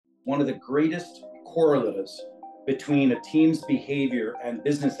one of the greatest correlatives between a team's behavior and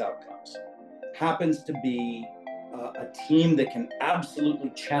business outcomes happens to be a team that can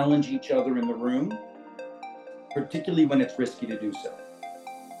absolutely challenge each other in the room, particularly when it's risky to do so.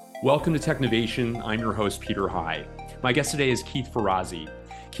 Welcome to Technovation. I'm your host, Peter High. My guest today is Keith Ferrazzi.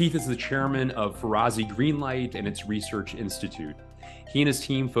 Keith is the chairman of Ferrazzi Greenlight and its Research Institute. He and his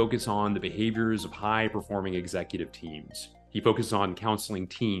team focus on the behaviors of high-performing executive teams. He focuses on counseling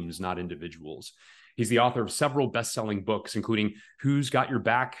teams, not individuals. He's the author of several best-selling books, including Who's Got Your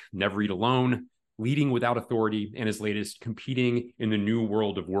Back, Never Eat Alone, Leading Without Authority, and his latest, Competing in the New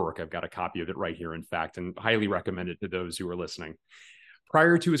World of Work. I've got a copy of it right here, in fact, and highly recommend it to those who are listening.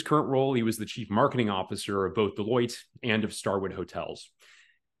 Prior to his current role, he was the chief marketing officer of both Deloitte and of Starwood Hotels.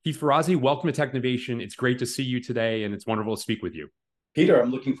 Keith Ferrazzi, welcome to Technovation. It's great to see you today, and it's wonderful to speak with you. Peter,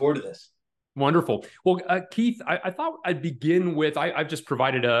 I'm looking forward to this. Wonderful. Well, Keith, I thought I'd begin with, I've just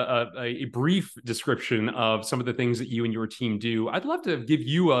provided a brief description of some of the things that you and your team do. I'd love to give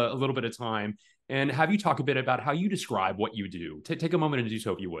you a little bit of time and have you talk a bit about how you describe what you do. Take a moment and do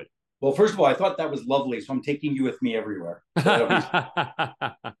so if you would. Well, first of all, I thought that was lovely, so I'm taking you with me everywhere.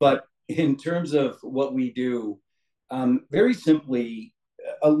 But in terms of what we do, very simply,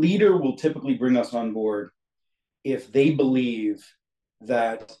 a leader will typically bring us on board if they believe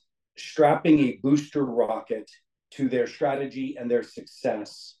that strapping a booster rocket to their strategy and their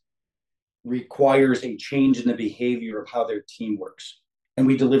success requires a change in the behavior of how their team works. And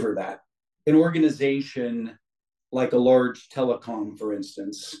we deliver that. An organization like a large telecom, for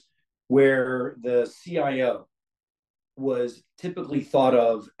instance, where the CIO was typically thought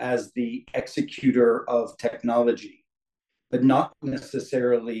of as the executor of technology, but not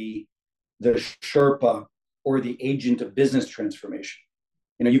necessarily the Sherpa or the agent of business transformation.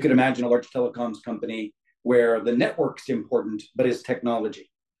 You know, you could imagine a large telecoms company where the network's important, but is technology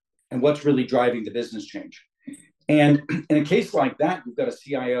and what's really driving the business change. And in a case like that, you've got a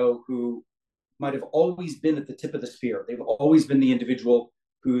CIO who might have always been at the tip of the spear. They've always been the individual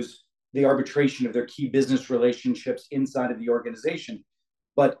who's the arbitration of their key business relationships inside of the organization.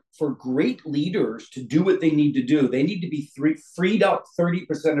 But for great leaders to do what they need to do, they need to be freed up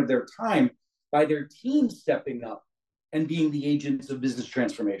 30% of their time by their team stepping up and being the agents of business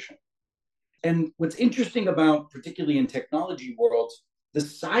transformation. And what's interesting about, particularly in technology worlds, the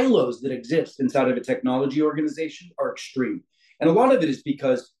silos that exist inside of a technology organization are extreme. And a lot of it is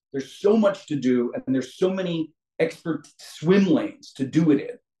because there's so much to do and there's so many expert swim lanes to do it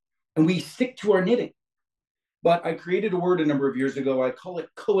in. And we stick to our knitting. But I created a word a number of years ago, I call it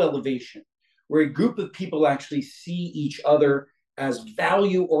co-elevation, where a group of people actually see each other as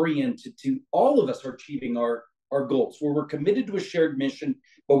value-oriented to all of us are achieving our goals, where we're committed to a shared mission,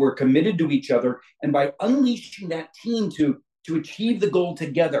 but we're committed to each other. And by unleashing that team to achieve the goal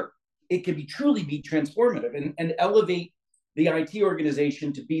together, it can truly be transformative and elevate the IT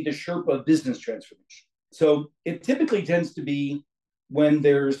organization to be the Sherpa of business transformation. So it typically tends to be when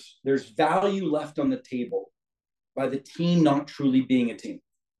there's value left on the table by the team not truly being a team.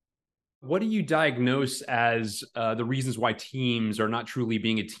 What do you diagnose as the reasons why teams are not truly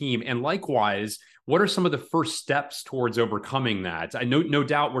being a team? And likewise, what are some of the first steps towards overcoming that? I know, no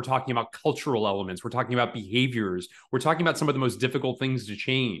doubt we're talking about cultural elements. We're talking about behaviors. We're talking about some of the most difficult things to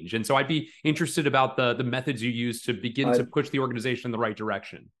change. And so I'd be interested about the methods you use to begin to push the organization in the right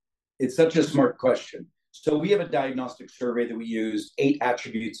direction. It's such a smart question. So we have a diagnostic survey that we use, 8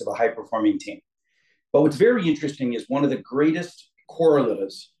 attributes of a high-performing team. But what's very interesting is one of the greatest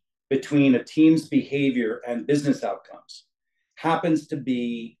correlatives between a team's behavior and business outcomes happens to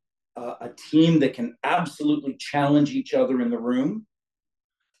be a team that can absolutely challenge each other in the room,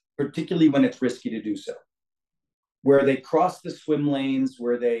 particularly when it's risky to do so, where they cross the swim lanes,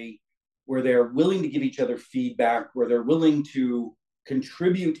 where they're willing to give each other feedback, where they're willing to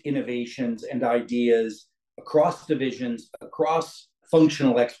contribute innovations and ideas across divisions, across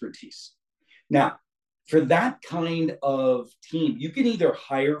functional expertise. Now, for that kind of team, you can either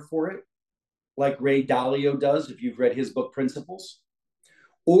hire for it, like Ray Dalio does, if you've read his book, Principles,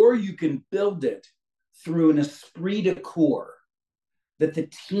 or you can build it through an esprit de corps that the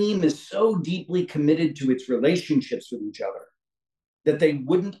team is so deeply committed to its relationships with each other that they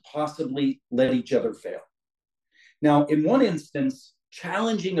wouldn't possibly let each other fail. Now, in one instance,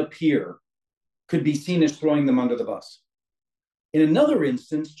 challenging a peer could be seen as throwing them under the bus. In another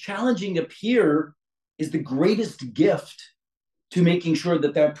instance, challenging a peer is the greatest gift to making sure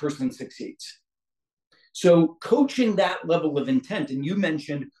that that person succeeds. So coaching that level of intent, and you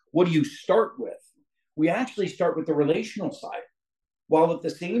mentioned, what do you start with? We actually start with the relational side, while at the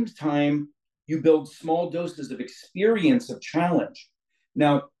same time, you build small doses of experience of challenge.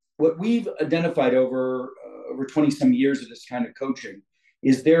 Now, what we've identified over 20 some years of this kind of coaching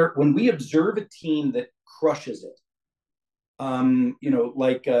is when we observe a team that crushes it,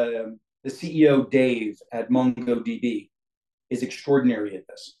 like the CEO Dave at MongoDB is extraordinary at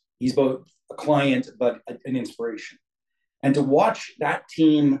this. He's both a client but an inspiration. And to watch that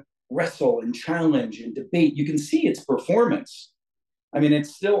team wrestle and challenge and debate, you can see its performance. I mean, it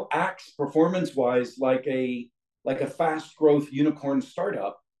still acts performance-wise like a fast growth unicorn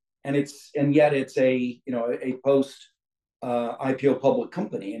startup, and yet it's a post IPO public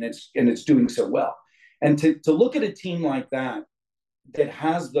company, and it's doing so well. And to look at a team like that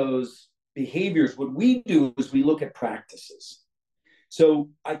has those behaviors, what we do is we look at practices. So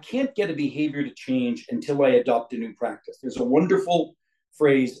I can't get a behavior to change until I adopt a new practice. There's a wonderful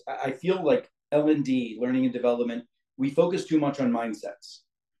phrase. I feel like L&D, learning and development, we focus too much on mindsets.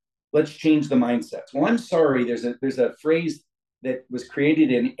 Let's change the mindsets. Well, I'm sorry. There's a phrase that was created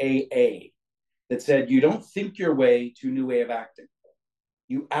in AA that said, you don't think your way to a new way of acting.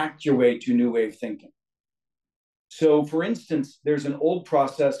 You act your way to a new way of thinking. So, for instance, there's an old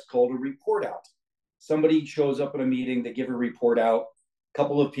process called a report out. Somebody shows up at a meeting, they give a report out, a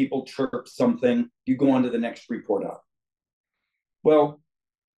couple of people chirp something, you go on to the next report out. Well,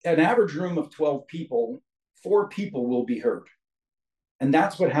 an average room of 12 people, 4 people will be heard. And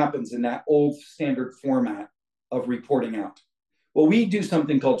that's what happens in that old standard format of reporting out. Well, we do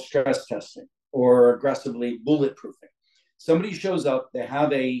something called stress testing, or aggressively bulletproofing. Somebody shows up, they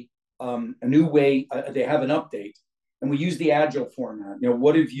have a new way, they have an update, and we use the agile format.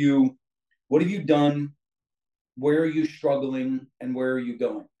 What have you done? Where are you struggling, and where are you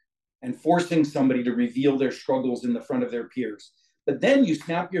going? And forcing somebody to reveal their struggles in the front of their peers. But then you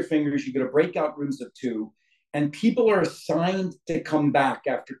snap your fingers, you go to breakout rooms of 2, and people are assigned to come back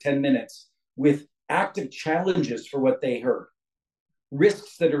after 10 minutes with active challenges for what they heard,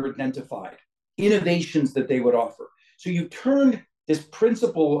 risks that are identified, innovations that they would offer. So you've turned this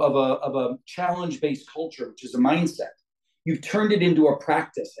principle of a challenge-based culture, which is a mindset, you've turned it into a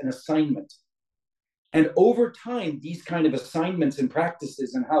practice, an assignment. And over time, these kind of assignments and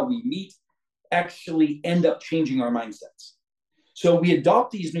practices and how we meet actually end up changing our mindsets. So we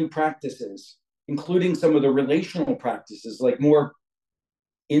adopt these new practices, including some of the relational practices, like more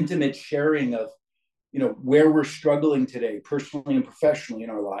intimate sharing of, where we're struggling today, personally and professionally in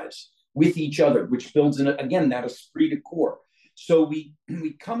our lives, with each other, which builds in, again, that esprit de corps. So we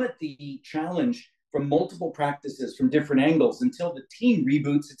come at the challenge from multiple practices from different angles until the team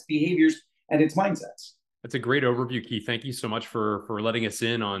reboots its behaviors and its mindsets. That's a great overview, Keith. Thank you so much for letting us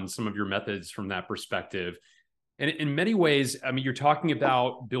in on some of your methods from that perspective. And in many ways, I mean, you're talking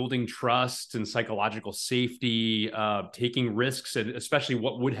about building trust and psychological safety, taking risks, and especially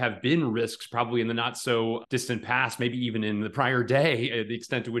what would have been risks probably in the not so distant past, maybe even in the prior day, the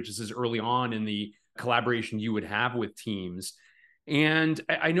extent to which this is early on in the collaboration you would have with teams. And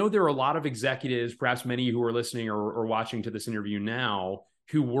I know there are a lot of executives, perhaps many who are listening or watching to this interview now,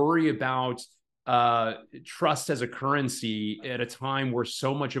 who worry about trust as a currency at a time where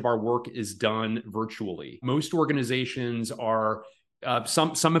so much of our work is done virtually. Most organizations are,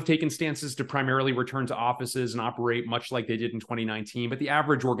 some have taken stances to primarily return to offices and operate much like they did in 2019, but the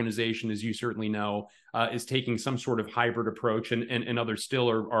average organization, as you certainly know, is taking some sort of hybrid approach, and others still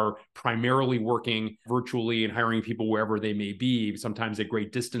are primarily working virtually and hiring people wherever they may be, sometimes at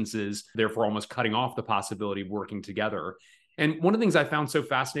great distances, therefore almost cutting off the possibility of working together. And one of the things I found so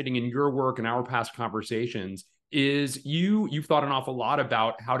fascinating in your work and our past conversations is you've thought an awful lot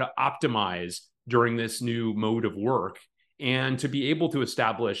about how to optimize during this new mode of work and to be able to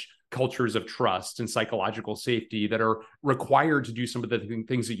establish cultures of trust and psychological safety that are required to do some of the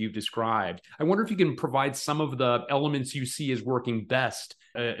things that you've described. I wonder if you can provide some of the elements you see as working best,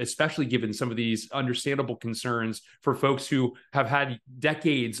 especially given some of these understandable concerns for folks who have had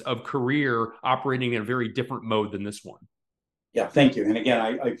decades of career operating in a very different mode than this one. Yeah, thank you. And again,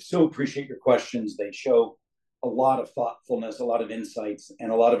 I so appreciate your questions. They show a lot of thoughtfulness, a lot of insights,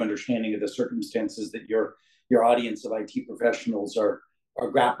 and a lot of understanding of the circumstances that your audience of IT professionals are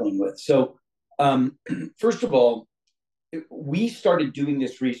grappling with. So, first of all, we started doing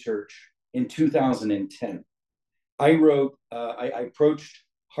this research in 2010. I approached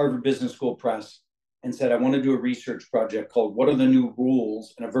Harvard Business School Press and said, I want to do a research project called What Are the New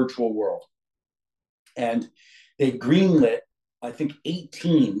Rules in a Virtual World? And they greenlit, I think,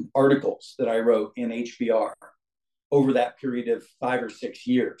 18 articles that I wrote in HBR over that period of 5 or 6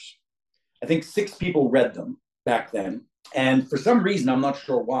 years. I think 6 people read them back then. And for some reason, I'm not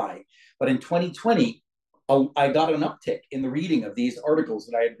sure why, but in 2020, I got an uptick in the reading of these articles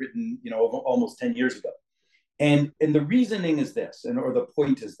that I had written, almost 10 years ago. And the reasoning is this, or the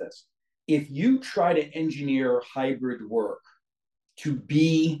point is this: if you try to engineer hybrid work to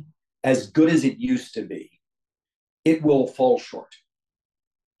be as good as it used to be, it will fall short.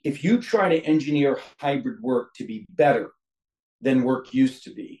 If you try to engineer hybrid work to be better than work used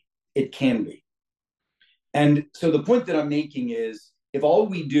to be, it can be. And so the point that I'm making is, if all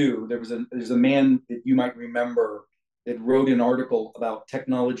we do, there's a man that you might remember that wrote an article about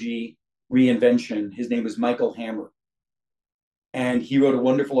technology reinvention. His name was Michael Hammer. And he wrote a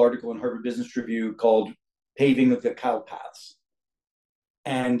wonderful article in Harvard Business Review called Paving of the Cow Paths.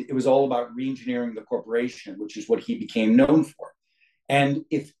 And it was all about reengineering the corporation, which is what he became known for. And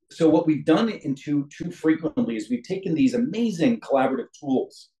if so, what we've done too frequently is we've taken these amazing collaborative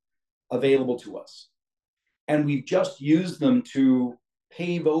tools available to us, and we've just used them to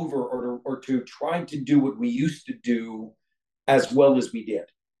pave over or to try to do what we used to do as well as we did.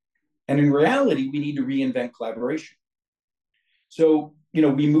 And in reality, we need to reinvent collaboration. So,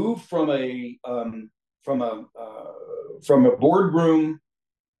 we move from a boardroom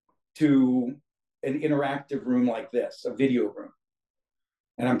to an interactive room like this, a video room.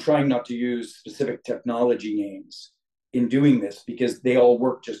 And I'm trying not to use specific technology names in doing this because they all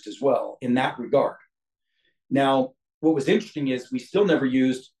work just as well in that regard. Now, what was interesting is we still never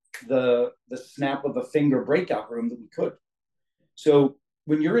used the snap of a finger breakout room that we could. So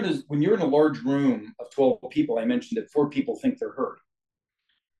when you're in a large room of 12 people, I mentioned that 4 people think they're heard.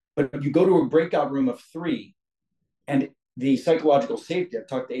 But you go to a breakout room of 3, and the psychological safety, I've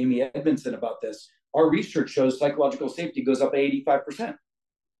talked to Amy Edmondson about this, our research shows psychological safety goes up 85%.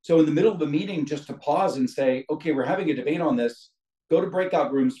 So in the middle of the meeting, just to pause and say, okay, we're having a debate on this, go to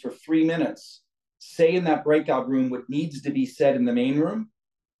breakout rooms for 3 minutes, say in that breakout room what needs to be said in the main room,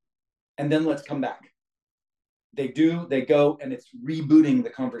 and then let's come back. They go, and it's rebooting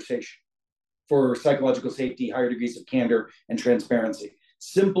the conversation for psychological safety, higher degrees of candor, and transparency.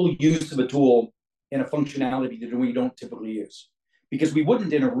 Simple use of a tool in a functionality that we don't typically use. Because we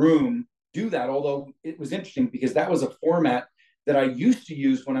wouldn't in a room do that, although it was interesting because that was a format that I used to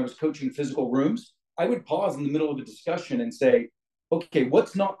use when I was coaching physical rooms. I would pause in the middle of a discussion and say, okay,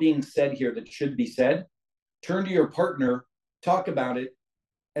 what's not being said here that should be said? Turn to your partner, talk about it,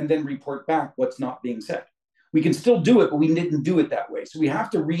 and then report back what's not being said. We can still do it, but we didn't do it that way. So we have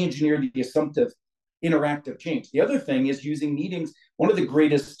to re-engineer the assumptive interactive change. The other thing is using meetings. One of the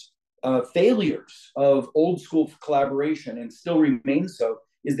greatest failures of old school collaboration, and still remains so,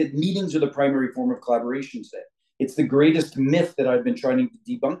 is that meetings are the primary form of collaboration today. It's the greatest myth that I've been trying to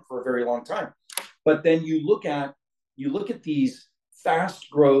debunk for a very long time. But then you look at these fast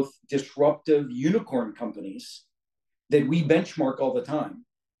growth, disruptive unicorn companies that we benchmark all the time.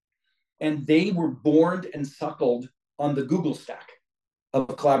 And they were born and suckled on the Google stack of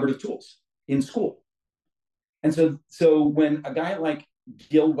collaborative tools in school. And so when a guy like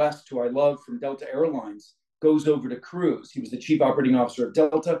Gil West, who I love from Delta Airlines, goes over to Cruise, he was the chief operating officer of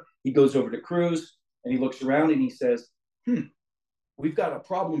Delta. He goes over to Cruise and he looks around and he says, we've got a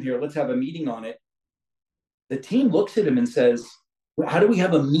problem here. Let's have a meeting on it. The team looks at him and says, how do we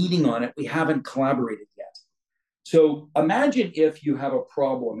have a meeting on it? We haven't collaborated yet. So imagine if you have a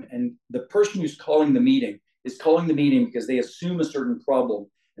problem and the person who's calling the meeting is calling the meeting because they assume a certain problem,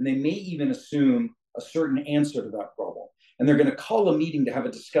 and they may even assume a certain answer to that problem. And they're going to call a meeting to have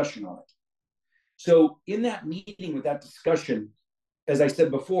a discussion on it. So in that meeting with that discussion, as I said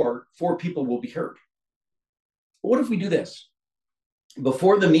before, 4 people will be heard. But what if we do this?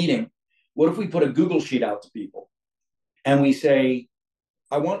 Before the meeting, what if we put a Google sheet out to people and we say,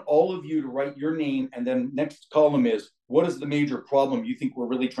 I want all of you to write your name, and then next column is, what is the major problem you think we're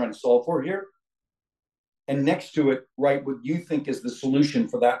really trying to solve for here? And next to it, write what you think is the solution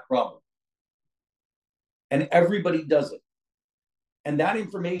for that problem. And everybody does it. And that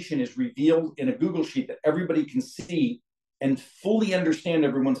information is revealed in a Google sheet that everybody can see and fully understand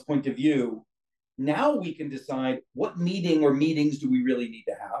everyone's point of view. Now we can decide what meeting or meetings do we really need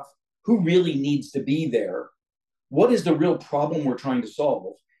to have, who really needs to be there, what is the real problem we're trying to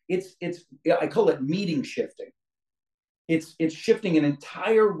solve. I call it meeting shifting. It's shifting an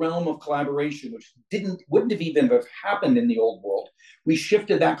entire realm of collaboration, which wouldn't have even have happened in the old world. We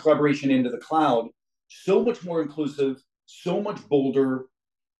shifted that collaboration into the cloud, so much more inclusive, so much bolder,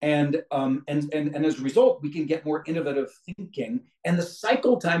 and as a result, we can get more innovative thinking, and the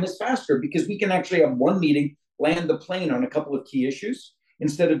cycle time is faster because we can actually have one meeting, land the plane on a couple of key issues,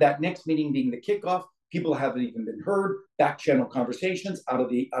 instead of that next meeting being the kickoff. People haven't even been heard, back channel conversations out of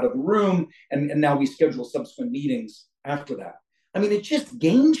the room, and now we schedule subsequent meetings after that. I mean, it's just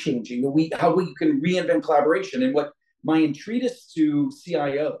game changing how we can reinvent collaboration. And what my entreatise to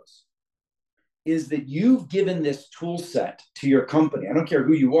CIOs is that you've given this tool set to your company. I don't care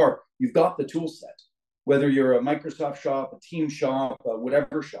who you are, you've got the tool set. Whether you're a Microsoft shop, a Team shop, a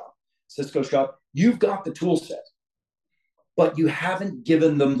whatever shop, Cisco shop, you've got the tool set, but you haven't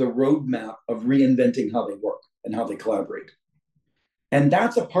given them the roadmap of reinventing how they work and how they collaborate. And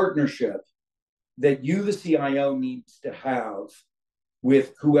that's a partnership that you, the CIO, needs to have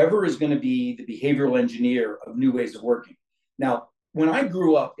with whoever is going to be the behavioral engineer of new ways of working. Now, when I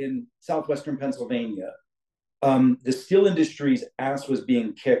grew up in southwestern Pennsylvania, the steel industry's ass was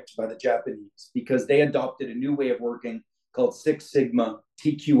being kicked by the Japanese because they adopted a new way of working called Six Sigma,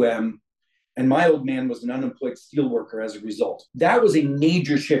 TQM, and my old man was an unemployed steel worker as a result. That was a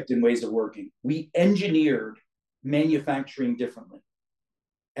major shift in ways of working. We engineered manufacturing differently,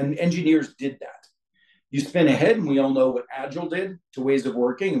 and engineers did that. You spin ahead, and we all know what Agile did to ways of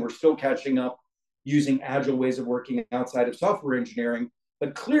working, and we're still catching up using Agile ways of working outside of software engineering.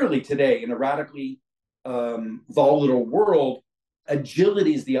 But clearly today, in a radically volatile world,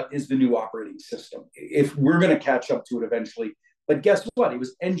 agility is the new operating system, if we're going to catch up to it eventually. But guess what? It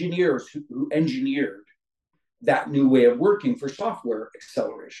was engineers who engineered that new way of working for software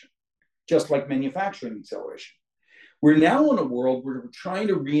acceleration, just like manufacturing acceleration. We're now in a world where we're trying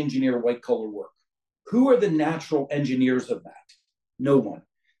to re-engineer white-collar work. Who are the natural engineers of that? No one.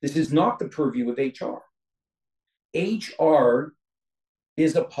 This is not the purview of HR. HR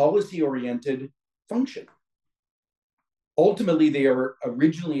is a policy-oriented function. Ultimately, they are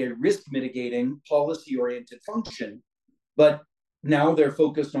originally a risk-mitigating, policy-oriented function, but now they're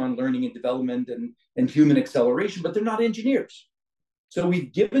focused on learning and development and human acceleration, but they're not engineers. So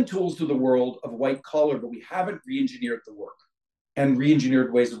we've given tools to the world of white collar, but we haven't re-engineered the work and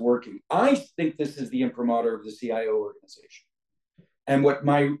re-engineered ways of working. I think this is the imprimatur of the CIO organization. And what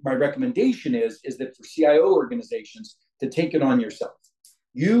my recommendation is that for CIO organizations to take it on yourself.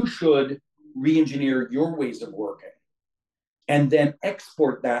 You should re-engineer your ways of working and then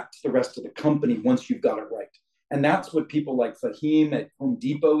export that to the rest of the company once you've got it right. And that's what people like Fahim at Home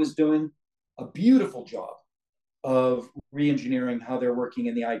Depot is doing, a beautiful job of re-engineering how they're working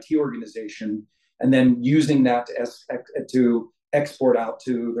in the IT organization, and then using that to export out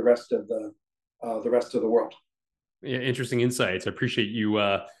to the rest of the world. Yeah, interesting insights. I appreciate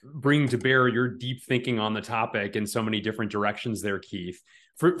you bringing to bear your deep thinking on the topic in so many different directions there, Keith.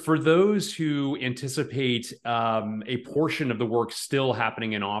 For those who anticipate a portion of the work still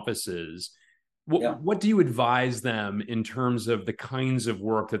happening in offices, what do you advise them in terms of the kinds of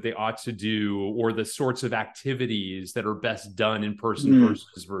work that they ought to do, or the sorts of activities that are best done in person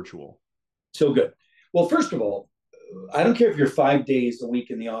versus virtual? So good. Well, first of all, I don't care if you're 5 days a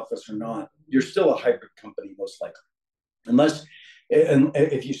week in the office or not, you're still a hybrid company, most likely. Unless, and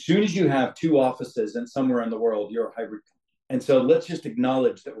if you, as soon as you have two offices and somewhere in the world, you're a hybrid company. And so let's just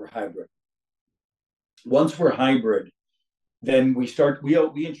acknowledge that we're hybrid. Once we're hybrid, then we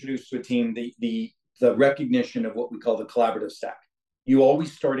introduce to a team the recognition of what we call the collaborative stack. You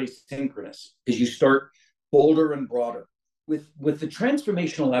always start asynchronous because you start bolder and broader. With the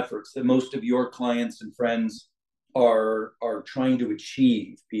transformational efforts that most of your clients and friends are trying to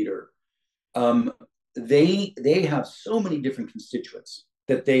achieve, Peter, they have so many different constituents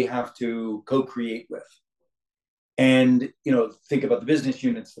that they have to co-create with. And think about the business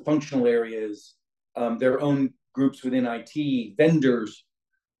units, the functional areas, their own groups within IT, vendors,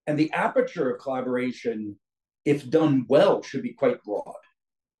 and the aperture of collaboration, if done well, should be quite broad.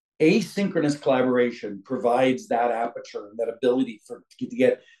 Asynchronous collaboration provides that aperture and that ability to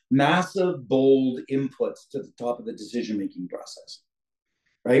get massive, bold inputs to the top of the decision-making process,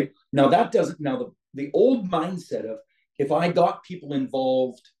 right? Now, the old mindset of, if I got people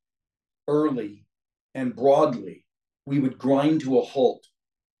involved early and broadly, we would grind to a halt,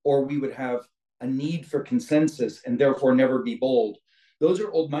 or we would have a need for consensus and therefore never be bold. Those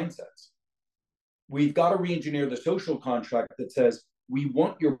are old mindsets. We've got to re-engineer the social contract that says, we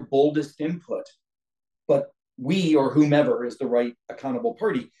want your boldest input, but we, or whomever is the right accountable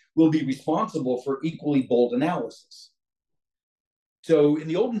party, will be responsible for equally bold analysis. So in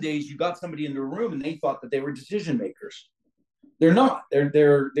the olden days, you got somebody into a room and they thought that they were decision makers. They're not.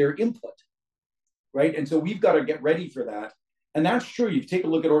 They're input, right? And so we've got to get ready for that. And that's true. You take a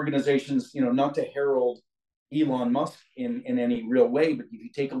look at organizations, not to herald Elon Musk in any real way, but if you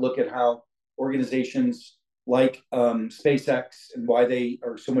take a look at how organizations like SpaceX and why they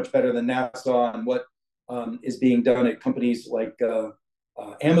are so much better than NASA, and what is being done at companies like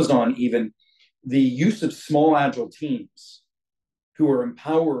Amazon, even the use of small agile teams who are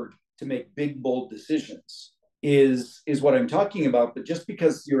empowered to make big, bold decisions is what I'm talking about. But just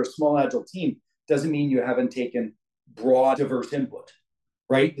because you're a small agile team doesn't mean you haven't taken broad, diverse input,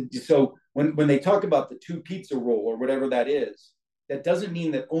 right? So when they talk about the two pizza rule or whatever that is, that doesn't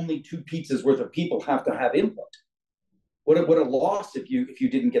mean that only two pizzas worth of people have to have input. What a loss if you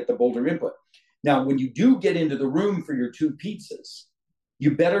didn't get the bolder input. Now, when you do get into the room for your two pizzas,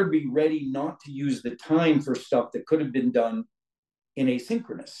 you better be ready not to use the time for stuff that could have been done in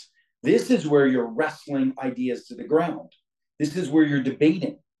asynchronous. This is where you're wrestling ideas to the ground. This is where you're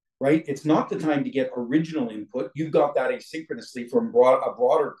debating, right? It's not the time to get original input. You got that asynchronously from a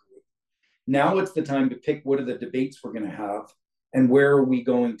broader group. Now it's the time to pick what are the debates we're going to have and where are we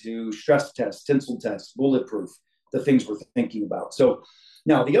going to stress test, tinsel test, bulletproof, the things we're thinking about. So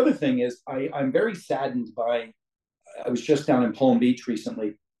now the other thing is I'm very saddened by, I was just down in Palm Beach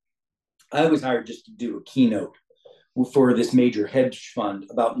recently. I was hired just to do a keynote for this major hedge fund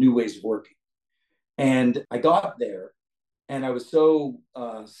about new ways of working. And I got there and I was so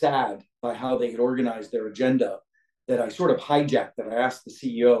sad by how they had organized their agenda that I sort of hijacked that. I asked the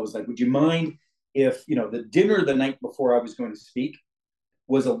CEO, I was like, would you mind if, the dinner the night before I was going to speak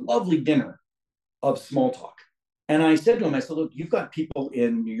was a lovely dinner of small talk. And I said to him, I said, look, you've got people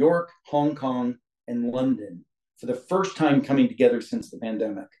in New York, Hong Kong, and London for the first time coming together since the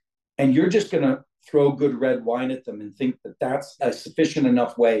pandemic. And you're just going to throw good red wine at them and think that that's a sufficient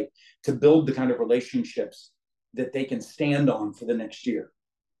enough way to build the kind of relationships that they can stand on for the next year.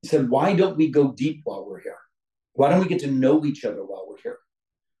 He said, why don't we go deep while we're here? Why don't we get to know each other while we're here?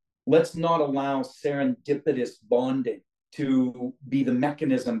 Let's not allow serendipitous bonding to be the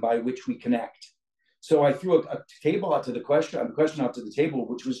mechanism by which we connect. So I threw a question out to the table,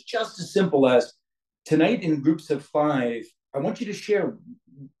 which was just as simple as, tonight in groups of 5, I want you to share,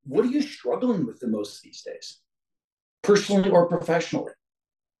 what are you struggling with the most these days, personally or professionally?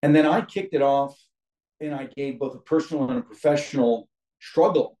 And then I kicked it off and I gave both a personal and a professional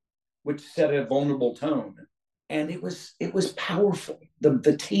struggle, which set a vulnerable tone. And it was powerful.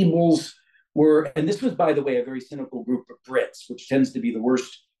 The tables were, and this was, by the way, a very cynical group of Brits, which tends to be the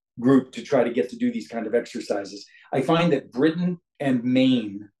worst group to try to get to do these kind of exercises. I find that Britain and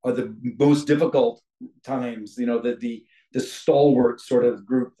Maine are the most difficult times, the stalwart sort of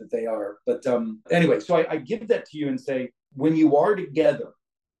group that they are. But anyway, so I give that to you and say, when you are together,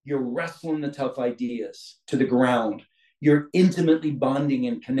 you're wrestling the tough ideas to the ground. You're intimately bonding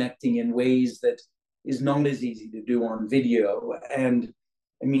and connecting in ways that is not as easy to do on video. And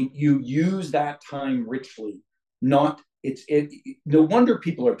I mean, you use that time richly. No wonder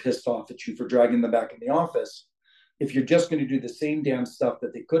people are pissed off at you for dragging them back in the office if you're just going to do the same damn stuff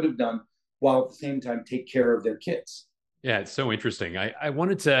that they could have done while at the same time take care of their kids. Yeah, it's so interesting. I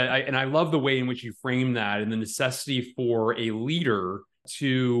wanted to, and I love the way in which you frame that and the necessity for a leader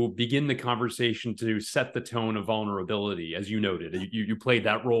to begin the conversation, to set the tone of vulnerability. As you noted, you played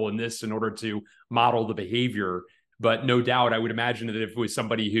that role in this in order to model the behavior. But no doubt, I would imagine that if it was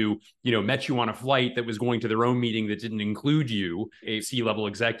somebody who, met you on a flight that was going to their own meeting that didn't include you, a C-level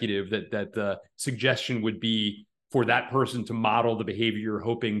executive, that the suggestion would be for that person to model the behavior you're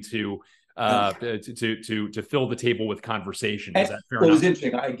hoping to fill the table with conversation. Is that fair enough? It was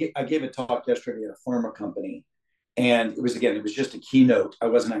interesting. I gave a talk yesterday at a pharma company, and it was just a keynote. I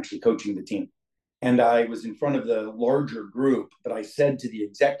wasn't actually coaching the team, and I was in front of the larger group. But I said to the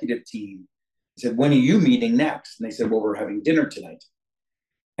executive team, I said, when are you meeting next? And they said, well, we're having dinner tonight.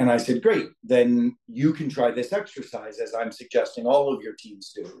 And I said, great, then you can try this exercise as I'm suggesting all of your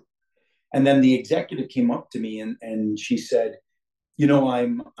teams do. And then the executive came up to me and she said,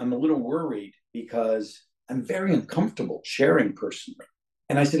 I'm a little worried because I'm very uncomfortable sharing personally.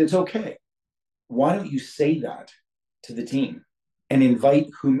 And I said, it's okay. Why don't you say that to the team and invite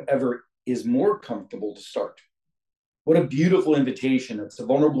whomever is more comfortable to start? What a beautiful invitation. It's a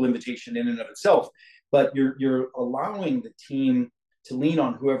vulnerable invitation in and of itself, but you're allowing the team to lean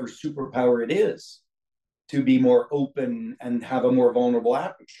on whoever's superpower it is to be more open and have a more vulnerable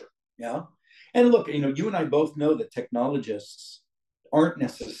aperture. Yeah. And look, you and I both know that technologists aren't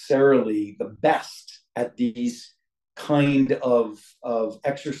necessarily the best at these kind of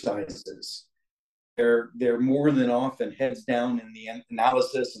exercises. They're more than often heads down in the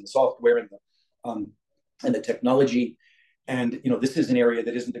analysis and the software and the technology. And this is an area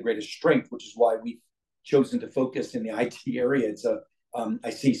that isn't the greatest strength, which is why we've chosen to focus in the IT area. It's I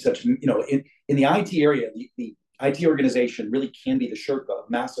see such, in the IT area, the IT organization really can be the Sherpa of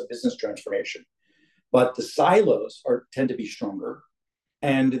massive business transformation. But the silos tend to be stronger.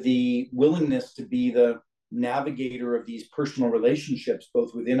 And the willingness to be the navigator of these personal relationships,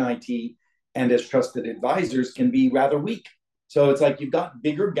 both within IT and as trusted advisors, can be rather weak. So it's like you've got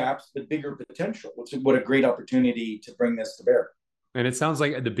bigger gaps, but bigger potential. What a great opportunity to bring this to bear. And it sounds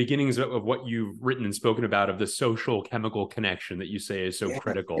like at the beginnings of what you've written and spoken about of the social chemical connection that you say is so Yeah,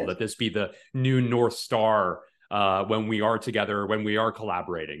 critical, yeah, that this be the new North Star when we are together, when we are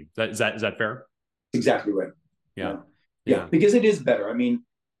collaborating. Is that fair? exactly right. Yeah. Yeah, yeah, Yeah. because it is better. I mean,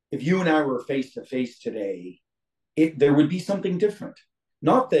 if you and I were face to face today, there would be something different.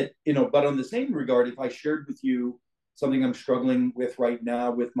 Not that, but on the same regard, if I shared with you something I'm struggling with right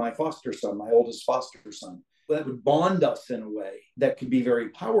now with my foster son, my oldest foster son, that would bond us in a way that could be very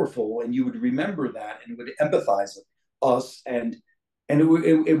powerful, and you would remember that and would empathize with us, and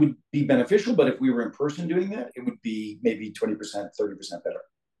it would be beneficial. But if we were in person doing that, it would be maybe 20%, 30% better.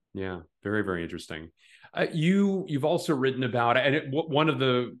 Yeah, very, very interesting. You've also written about it, and one of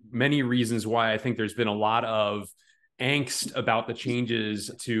the many reasons why I think there's been a lot of angst about the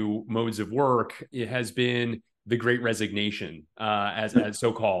changes to modes of work. It has been the Great Resignation, as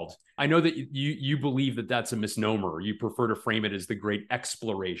so called. I know that you believe that that's a misnomer. You prefer to frame it as the Great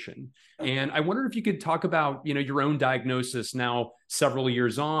Exploration. And I wonder if you could talk about, your own diagnosis now several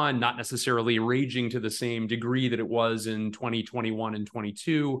years on, not necessarily raging to the same degree that it was in 2021 and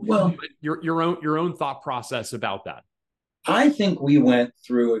 22, Well, but your own thought process about that. I think we went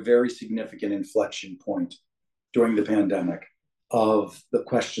through a very significant inflection point during the pandemic of the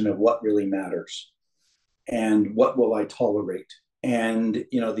question of what really matters and what will I tolerate, and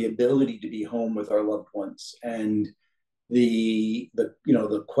the ability to be home with our loved ones, and the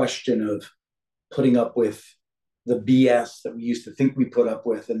question of putting up with the BS that we used to think we put up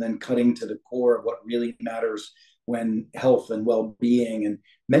with, and then cutting to the core of what really matters when health and well-being and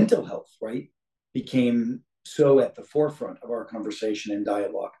mental health, right, became so at the forefront of our conversation and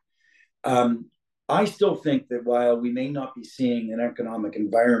dialogue. Um, I still think that while we may not be seeing an economic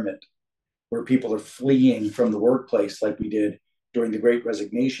environment where people are fleeing from the workplace like we did during the Great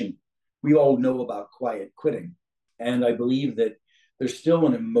Resignation, we all know about quiet quitting. And I believe that there's still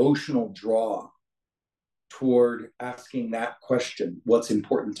an emotional draw toward asking that question, what's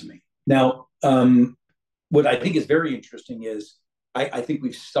important to me? Now, what I think is very interesting is I think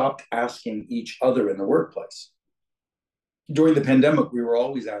we've stopped asking each other in the workplace. During the pandemic, we were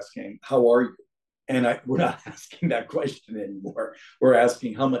always asking, how are you? And we're not asking that question anymore. We're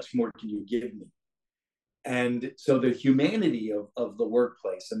asking, how much more can you give me? And so the humanity of the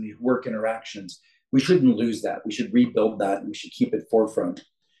workplace and the work interactions, we shouldn't lose that. We should rebuild that, and we should keep it forefront,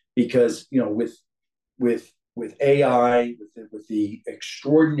 because with AI, with the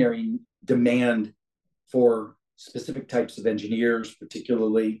extraordinary demand for specific types of engineers,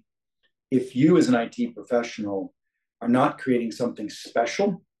 particularly, if you as an IT professional are not creating something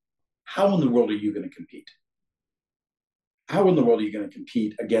special, how in the world are you going to compete? How in the world are you going to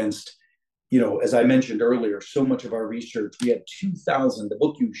compete against, as I mentioned earlier, so much of our research, we had 2,000, the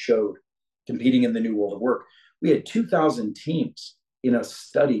book you showed, Competing in the New World of Work, we had 2,000 teams in a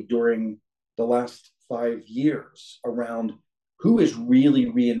study during the last 5 years around who is really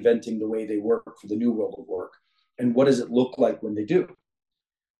reinventing the way they work for the new world of work, and what does it look like when they do.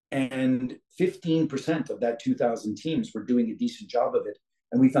 And 15% of that 2,000 teams were doing a decent job of it,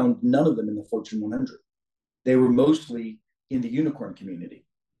 and we found none of them in the Fortune 100. They were mostly in the unicorn community.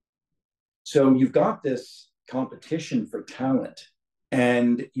 So you've got this competition for talent,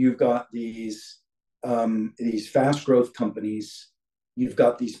 and you've got these fast growth companies. You've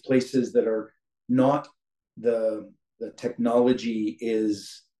got these places that are not the technology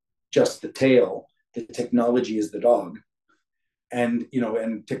is just the tail. The technology is the dog, and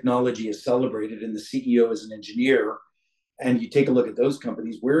technology is celebrated, and the CEO is an engineer. And you take a look at those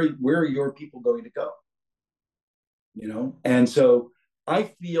companies. Where are your people going to go? And so I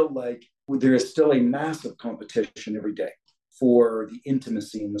feel like there is still a massive competition every day for the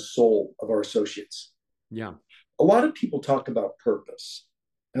intimacy and the soul of our associates. Yeah. A lot of people talk about purpose.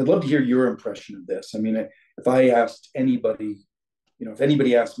 I'd love to hear your impression of this. I mean, if I asked anybody, if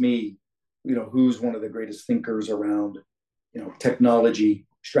anybody asked me, who's one of the greatest thinkers around, technology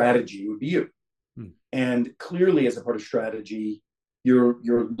strategy, it would be you. And clearly, as a part of strategy, you're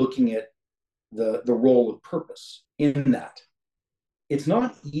looking at the role of purpose in that. It's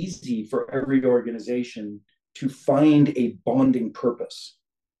not easy for every organization to find a bonding purpose,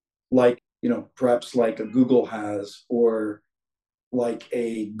 like, perhaps like a Google has, or like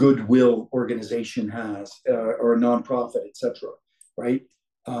a goodwill organization has, or a nonprofit, etc., right?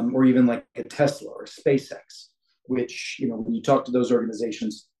 Or even like a Tesla or a SpaceX, which, when you talk to those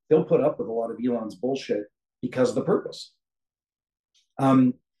organizations, they'll put up with a lot of Elon's bullshit because of the purpose.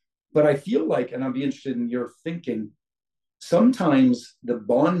 But I feel like, and I'd be interested in your thinking, sometimes the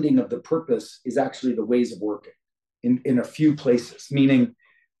bonding of the purpose is actually the ways of working in a few places, meaning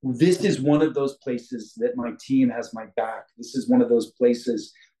this is one of those places that my team has my back. This is one of those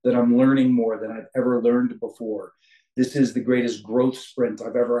places that I'm learning more than I've ever learned before. This is the greatest growth sprint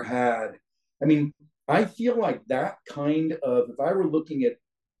I've ever had. I mean, I feel like that kind of, if I were looking at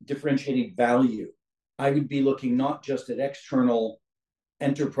differentiating value, I would be looking not just at external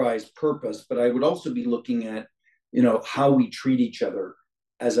enterprise purpose, but I would also be looking at, how we treat each other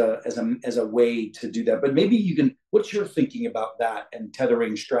as a way to do that. But maybe you can, what's your thinking about that and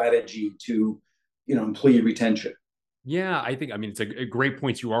tethering strategy to, employee retention? Yeah, I mean, it's a great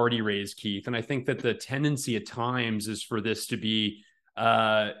point you already raised, Keith. And I think that the tendency at times is for this to be,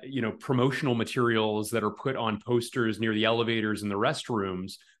 promotional materials that are put on posters near the elevators and the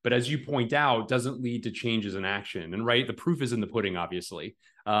restrooms. But as you point out, doesn't lead to changes in action. And right, the proof is in the pudding, obviously.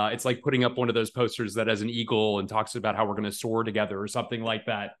 It's like putting up one of those posters that has an eagle and talks about how we're going to soar together or something like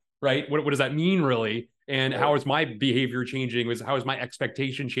that. Right. What does that mean, really? And how is my behavior changing? How is my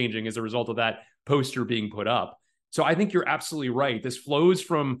expectation changing as a result of that poster being put up? So I think you're absolutely right. This flows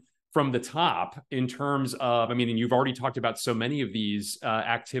from the top in terms of, I mean, and you've already talked about so many of these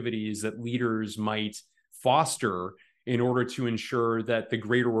activities that leaders might foster in order to ensure that the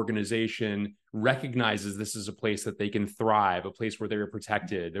greater organization recognizes this is a place that they can thrive, a place where they're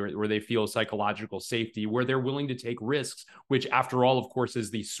protected, where they feel psychological safety, where they're willing to take risks, which after all, of course, is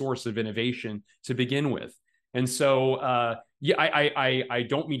the source of innovation to begin with. And so, yeah, I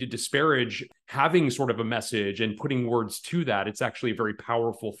don't mean to disparage having sort of a message and putting words to that. It's actually a very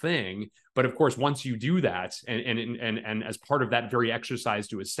powerful thing. But of course, once you do that, and as part of that very exercise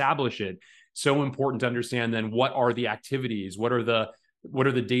to establish it, so important to understand then what are the activities, what are the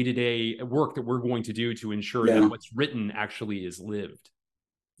day-to-day work that we're going to do to ensure that what's written actually is lived.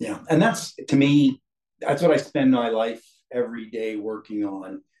 Yeah, and that's, to me, that's what I spend my life every day working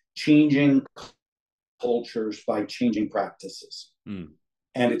on, changing cultures by changing practices.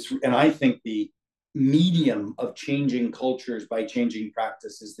 And I think the medium of changing cultures by changing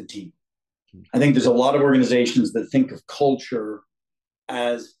practice is the team. I think there's a lot of organizations that think of culture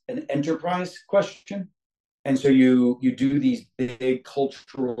as an enterprise question, and so you do these big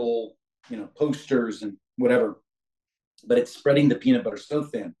cultural, posters and whatever, but it's spreading the peanut butter so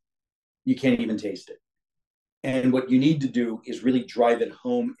thin you can't even taste it. And what you need to do is really drive it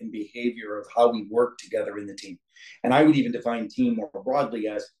home in behavior of how we work together in the team. And I would even define team more broadly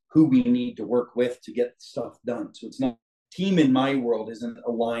as who we need to work with to get stuff done. So it's not, team in my world isn't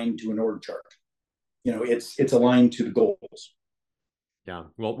aligned to an org chart. It's aligned to the goals. Yeah,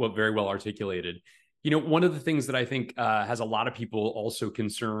 well, very well articulated. One of the things that I think has a lot of people also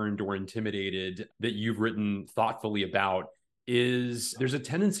concerned or intimidated that you've written thoughtfully about is there's a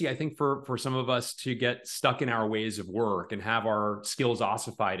tendency, I think, for some of us to get stuck in our ways of work and have our skills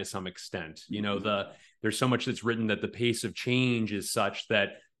ossify to some extent. There's so much that's written that the pace of change is such that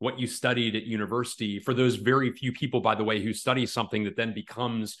what you studied at university, for those very few people, by the way, who study something that then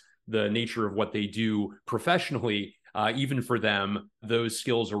becomes the nature of what they do professionally, even for them, those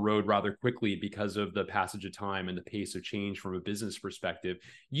skills erode rather quickly because of the passage of time and the pace of change from a business perspective.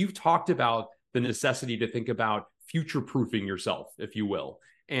 You've talked about the necessity to think about future-proofing yourself, if you will.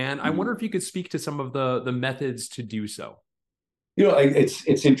 And I wonder if you could speak to some of the methods to do so.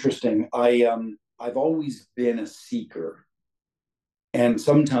 It's interesting. I've always been a seeker, and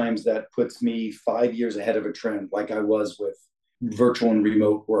sometimes that puts me 5 years ahead of a trend, like I was with virtual and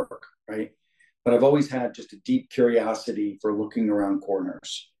remote work, right? But I've always had just a deep curiosity for looking around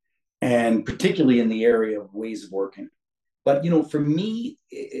corners, and particularly in the area of ways of working. But for me,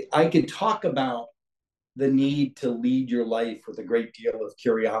 I could talk about the need to lead your life with a great deal of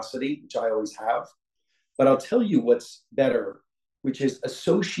curiosity, which I always have. But I'll tell you what's better, which is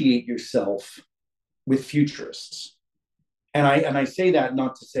associate yourself with futurists. And I say that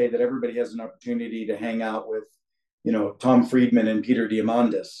not to say that everybody has an opportunity to hang out with, Tom Friedman and Peter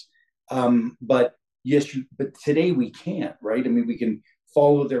Diamandis. But yes, but today we can't, right? I mean, we can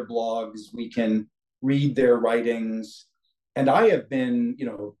follow their blogs, we can read their writings. And I have been,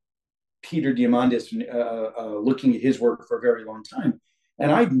 Peter Diamandis, looking at his work for a very long time.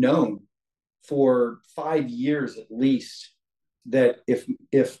 And I've known for 5 years at least that if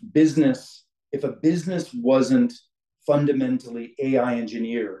a business wasn't fundamentally AI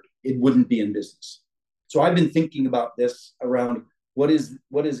engineered, it wouldn't be in business. So I've been thinking about this around what is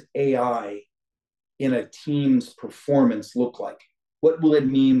AI in a team's performance look like? What will it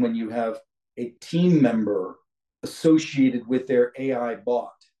mean when you have a team member associated with their AI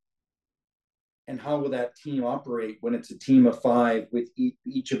bot? And how will that team operate when it's a team of 5 with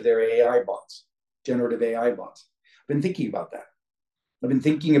each of their AI bots, generative AI bots? I've been thinking about that. I've been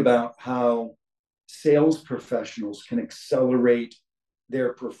thinking about how sales professionals can accelerate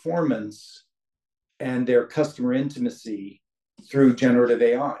their performance and their customer intimacy through generative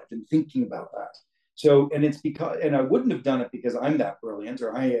AI. I've been thinking about that. So, and it's because, and I wouldn't have done it because I'm that brilliant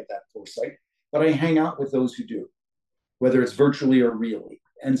or I had that foresight, but I hang out with those who do, whether it's virtually or really.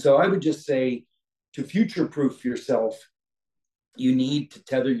 And so I would just say to future proof yourself, you need to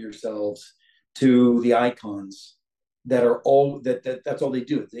tether yourselves to the icons that are all that's all they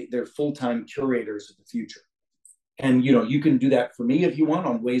do. They're full-time curators of the future. And you can do that for me if you want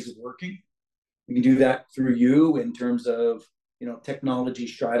on ways of working. You can do that through you in terms of technology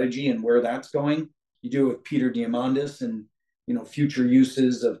strategy and where that's going. You do it with Peter Diamandis and future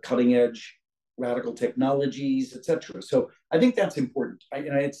uses of cutting edge radical technologies, etc. So I think that's important.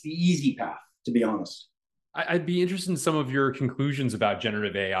 It's the easy path, to be honest. I'd be interested in some of your conclusions about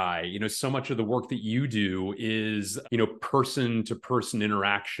generative AI. So much of the work that you do is, person to person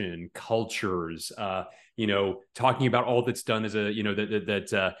interaction, cultures, talking about all that's done as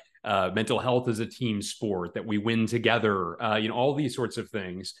a, mental health is a team sport, that we win together, all these sorts of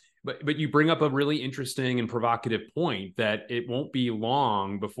things. But you bring up a really interesting and provocative point that it won't be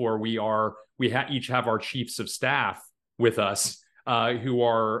long before we each have our chiefs of staff with us who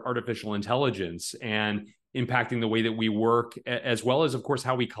are artificial intelligence and impacting the way that we work, as well as, of course,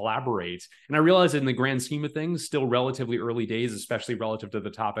 how we collaborate. And I realize in the grand scheme of things, still relatively early days, especially relative to the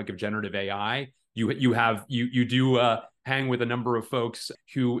topic of generative AI. You do hang with a number of folks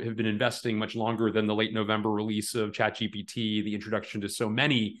who have been investing much longer than the late November release of ChatGPT, the introduction to so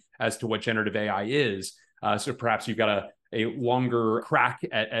many as to what generative AI is. So perhaps you've got a longer crack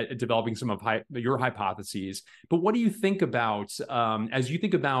at developing some of your hypotheses. But what do you think about, as you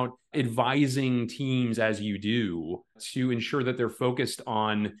think about advising teams as you do, to ensure that they're focused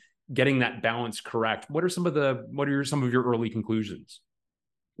on getting that balance correct? What are some of your early conclusions?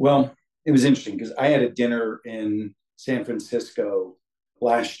 Well, it was interesting because I had a dinner in San Francisco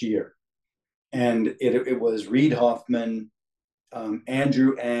last year, and it was Reid Hoffman,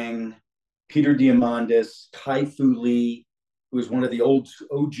 Andrew Ng, Peter Diamandis, Kai-Fu Lee, who was one of the old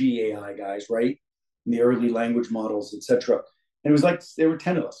OG AI guys, right? In the early language models, etc. And it was like there were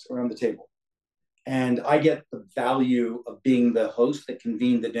 10 of us around the table. And I get the value of being the host that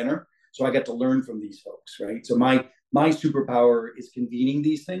convened the dinner. So I got to learn from these folks, right? So my superpower is convening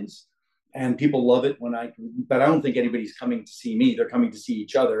these things. And people love it but I don't think anybody's coming to see me. They're coming to see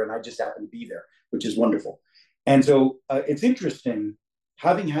each other. And I just happen to be there, which is wonderful. And so it's interesting,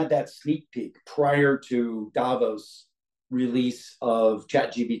 having had that sneak peek prior to Davos release of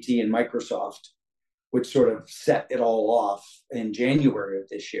ChatGPT and Microsoft, which sort of set it all off in January of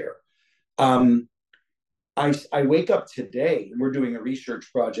this year. I wake up today, and we're doing a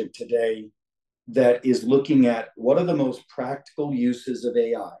research project today that is looking at what are the most practical uses of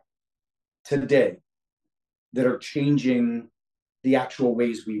AI today that are changing the actual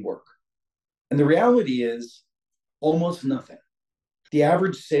ways we work. And the reality is almost nothing. The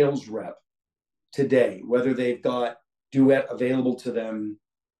average sales rep today, whether they've got Duet available to them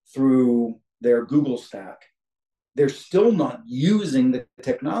through their Google stack, they're still not using the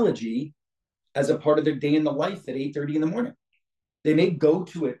technology as a part of their day in the life at 8:30 in the morning. They may go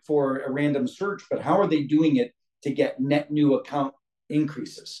to it for a random search, but how are they doing it to get net new account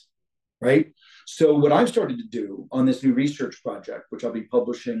increases, right? So what I've started to do on this new research project, which I'll be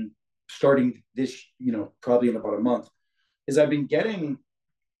publishing starting this, probably in about a month, is I've been getting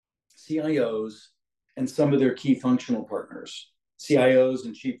CIOs and some of their key functional partners, CIOs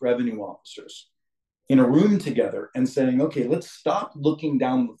and chief revenue officers, in a room together and saying, okay, let's stop looking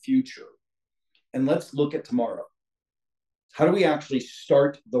down the future and let's look at tomorrow. How do we actually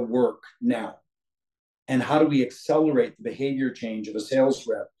start the work now? And how do we accelerate the behavior change of a sales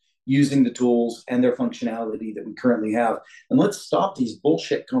rep using the tools and their functionality that we currently have? And let's stop these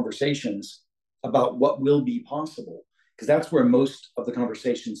bullshit conversations about what will be possible, because that's where most of the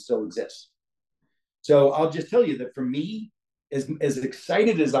conversations still exist. So I'll just tell you that for me, as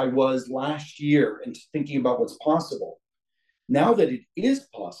excited as I was last year and thinking about what's possible, now that it is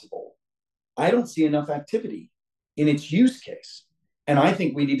possible, I don't see enough activity in its use case. And I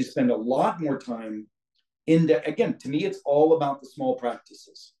think we need to spend a lot more time again, to me, it's all about the small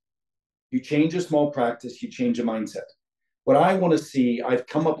practices. You change a small practice, you change a mindset. What I want to see, I've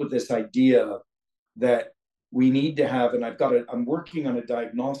come up with this idea that we need to have, and I'm working on a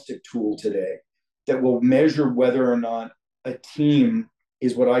diagnostic tool today that will measure whether or not a team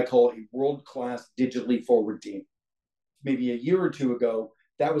is what I call a world-class digitally forward team. Maybe a year or two ago,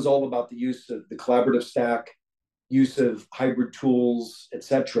 that was all about the use of the collaborative stack, use of hybrid tools,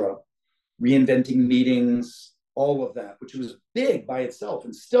 etc., reinventing meetings, all of that, which was big by itself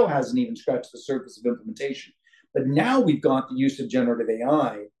and still hasn't even scratched the surface of implementation. But now we've got the use of generative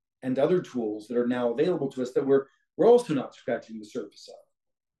AI and other tools that are now available to us that we're also not scratching the surface of.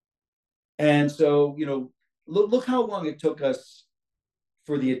 And so, look how long it took us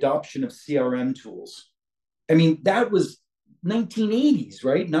for the adoption of CRM tools. I mean, that was 1980s,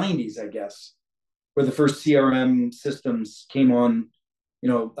 right? 90s, I guess, where the first CRM systems came on,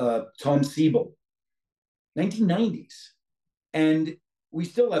 Tom Siebel, 1990s. And we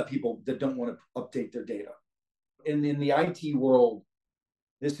still have people that don't want to update their data. In the IT world,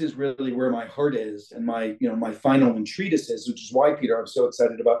 this is really where my heart is and my final entreatise is, which is why, Peter, I'm so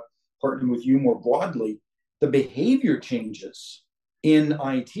excited about partnering with you more broadly. The behavior changes in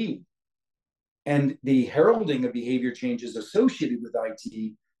IT and the heralding of behavior changes associated with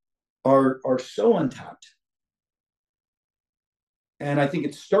IT are so untapped. And I think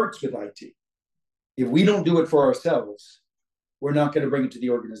it starts with IT. If we don't do it for ourselves, we're not going to bring it to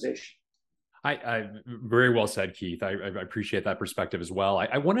the organization. I very well said, Keith. I appreciate that perspective as well.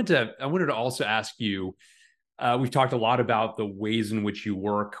 I wanted to also ask you. We've talked a lot about the ways in which you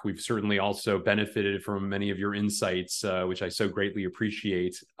work. We've certainly also benefited from many of your insights, which I so greatly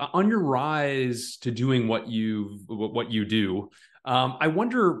appreciate. On your rise to doing what you do, I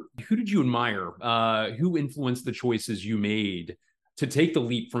wonder, who did you admire? Who influenced the choices you made to take the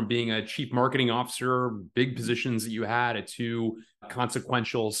leap from being a chief marketing officer, big positions that you had at two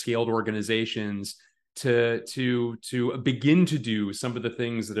consequential scaled organizations, to begin to do some of the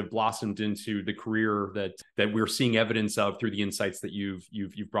things that have blossomed into the career that we're seeing evidence of through the insights that you've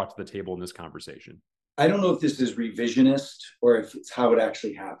brought to the table in this conversation? I don't know if this is revisionist or if it's how it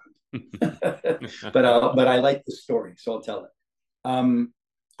actually happened, but I like the story, so I'll tell it.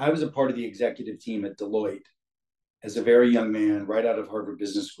 I was a part of the executive team at Deloitte as a very young man, right out of Harvard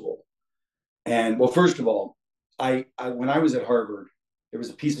Business School. And well, first of all, I when I was at Harvard, there was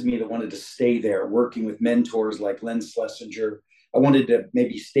a piece of me that wanted to stay there, working with mentors like Len Schlesinger. I wanted to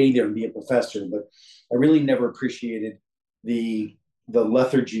maybe stay there and be a professor, but I really never appreciated the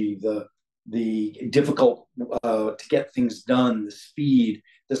lethargy, the difficult to get things done, the speed,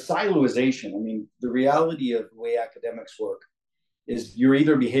 the siloization. I mean, the reality of the way academics work is you're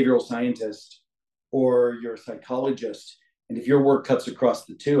either a behavioral scientist or you're a psychologist, and if your work cuts across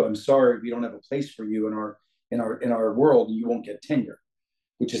the two, I'm sorry, we don't have a place for you in our world, and you won't get tenure,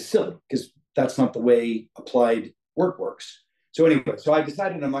 which is silly because that's not the way applied work works. So anyway, so I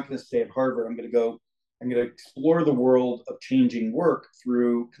decided I'm not going to stay at Harvard. I'm going to explore the world of changing work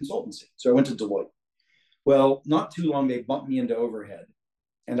through consultancy. So I went to Deloitte. Well, not too long, they bumped me into overhead,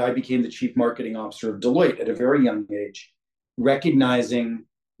 and I became the chief marketing officer of Deloitte at a very young age, recognizing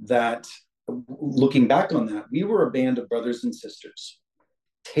that, looking back on that, we were a band of brothers and sisters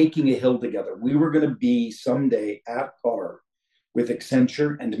taking a hill together. We were going to be someday at par with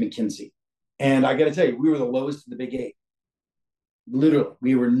Accenture and McKinsey. And I got to tell you, we were the lowest of the big eight. Literally,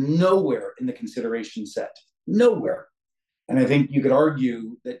 we were nowhere in the consideration set, nowhere. And I think you could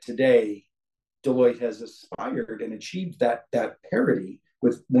argue that today, Deloitte has aspired and achieved that parity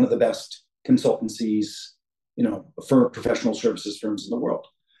with one of the best consultancies, for professional services firms in the world.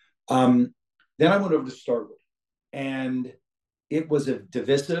 Then I went over to Starwood, and it was a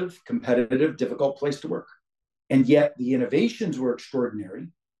divisive, competitive, difficult place to work. And yet the innovations were extraordinary,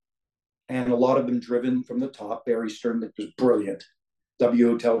 and a lot of them driven from the top. Barry Stern, that was brilliant.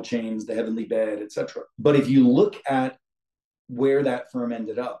 W Hotel Chains, the Heavenly Bed, etc. But if you look at where that firm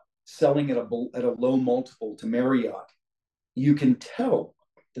ended up, selling at a low multiple to Marriott, you can tell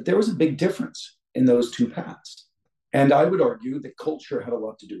that there was a big difference in those two paths. And I would argue that culture had a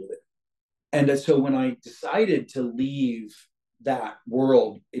lot to do with it. And so when I decided to leave that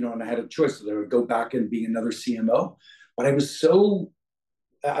world, and I had a choice whether I would go back and be another CMO, but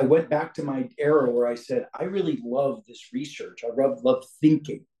I went back to my era where I said, I really love this research. I love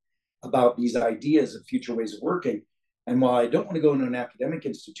thinking about these ideas of future ways of working. And while I don't want to go into an academic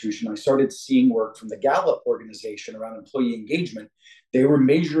institution, I started seeing work from the Gallup organization around employee engagement. They were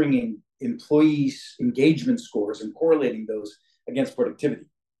measuring employees' engagement scores and correlating those against productivity.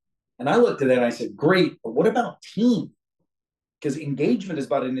 And I looked at that and I said, great, but what about team? Because engagement is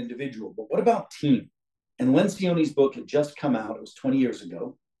about an individual, but what about team? And Lencioni's book had just come out. It was 20 years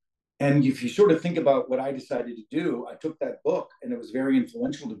ago. And if you sort of think about what I decided to do, I took that book, and it was very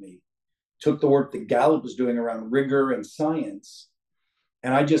influential to me. Took the work that Gallup was doing around rigor and science,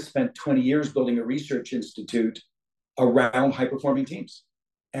 and I just spent 20 years building a research institute around high-performing teams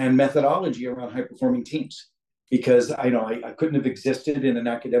and methodology around high-performing teams. Because I couldn't have existed in an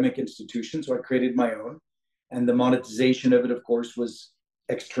academic institution, so I created my own. And the monetization of it, of course, was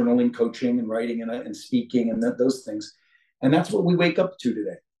external in coaching and writing and speaking and those things. And that's what we wake up to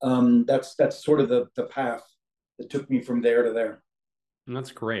today. That's sort of the path that took me from there to there.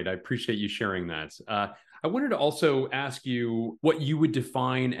 That's great. I appreciate you sharing that. I wanted to also ask you what you would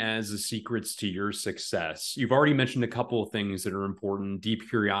define as the secrets to your success. You've already mentioned a couple of things that are important: deep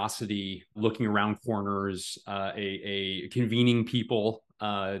curiosity, looking around corners, a convening people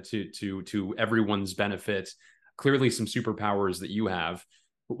to everyone's benefit. Clearly, some superpowers that you have.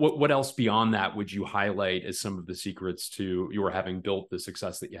 What else beyond that would you highlight as some of the secrets to your having built the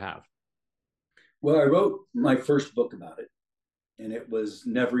success that you have? Well, I wrote my first book about it, and it was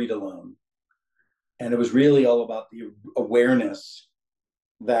Never Eat Alone. And it was really all about the awareness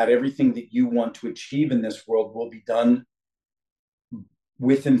that everything that you want to achieve in this world will be done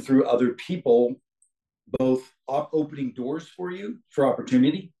with and through other people, both opening doors for you for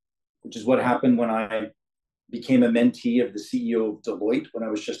opportunity, which is what happened when I became a mentee of the CEO of Deloitte when I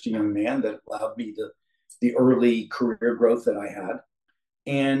was just a young man. That allowed me the early career growth that I had,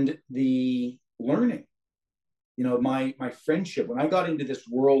 and the learning. My friendship, when I got into this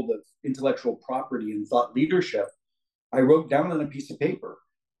world of intellectual property and thought leadership, I wrote down on a piece of paper,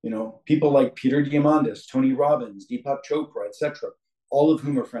 people like Peter Diamandis, Tony Robbins, Deepak Chopra, etc., all of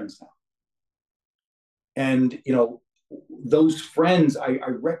whom are friends now. And, those friends, I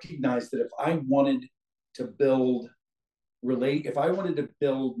recognized that if I wanted to build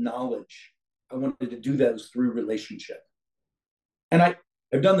knowledge, I wanted to do those through relationship. And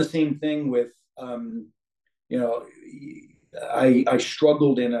I've done the same thing with, I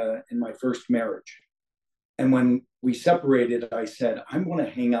struggled in my first marriage. And when we separated, I said, I'm going to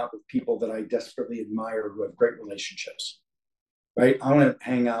hang out with people that I desperately admire who have great relationships, right? I want to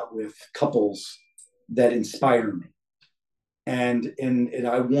hang out with couples that inspire me. And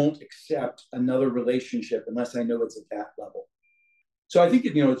I won't accept another relationship unless I know it's at that level. So I think,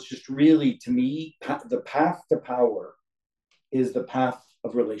 it's just really, to me, the path to power is the path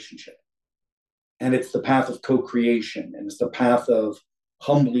of relationship. And it's the path of co-creation, and it's the path of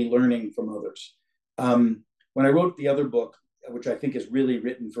humbly learning from others. When I wrote the other book, which I think is really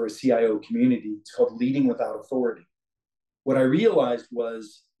written for a CIO community, it's called Leading Without Authority. What I realized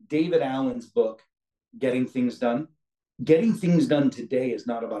was David Allen's book, Getting Things Done. Getting things done today is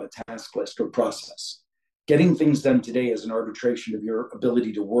not about a task list or process. Getting things done today is an arbitration of your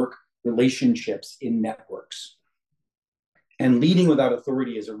ability to work relationships in networks. And Leading Without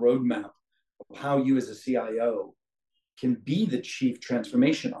Authority is a roadmap of how you as a CIO can be the chief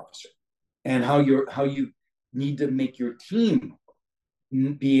transformation officer, and how you need to make your team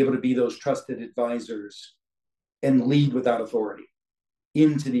be able to be those trusted advisors and lead without authority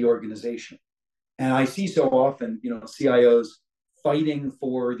into the organization. And I see so often, CIOs fighting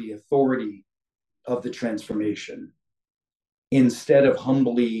for the authority of the transformation instead of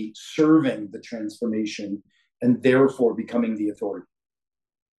humbly serving the transformation and therefore becoming the authority.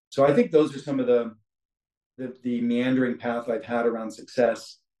 So I think those are some of the meandering path I've had around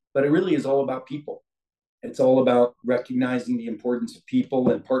success, but it really is all about people. It's all about recognizing the importance of people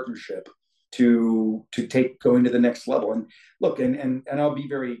and partnership to take going to the next level. And look, and I'll be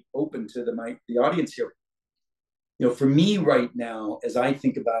very open to the audience here. For me right now, as I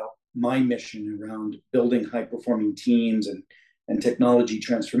think about my mission around building high performing teams and technology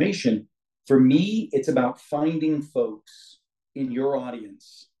transformation, for me, it's about finding folks in your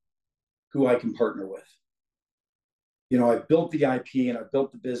audience who I can partner with. I've built the IP and I've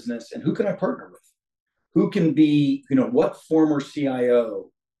built the business, and who can I partner with? Who can be, what former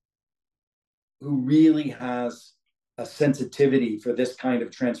CIO who really has a sensitivity for this kind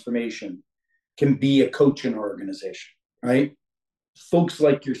of transformation can be a coach in our organization, right? Folks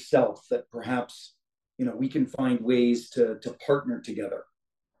like yourself that perhaps, we can find ways to partner together.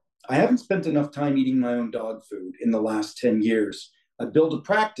 I haven't spent enough time eating my own dog food in the last 10 years. I built a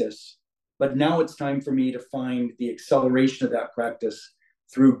practice, but now it's time for me to find the acceleration of that practice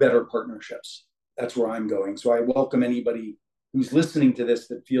through better partnerships. That's where I'm going. So I welcome anybody who's listening to this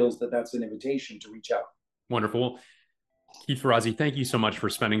that feels that that's an invitation to reach out. Wonderful. Keith Ferrazzi, thank you so much for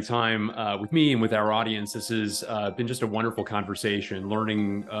spending time with me and with our audience. This has been just a wonderful conversation,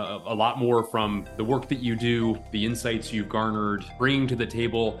 learning a lot more from the work that you do, the insights you've garnered, bringing to the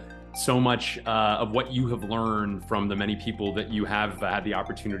table so much of what you have learned from the many people that you have had the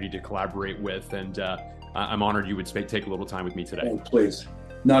opportunity to collaborate with. And I'm honored you would take a little time with me today. Oh, please.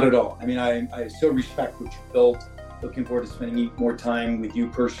 Not at all. I mean, I so respect what you've built. Looking forward to spending more time with you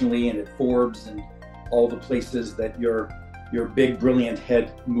personally and at Forbes and all the places that your big, brilliant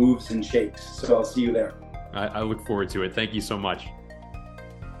head moves and shakes. So I'll see you there. I look forward to it. Thank you so much.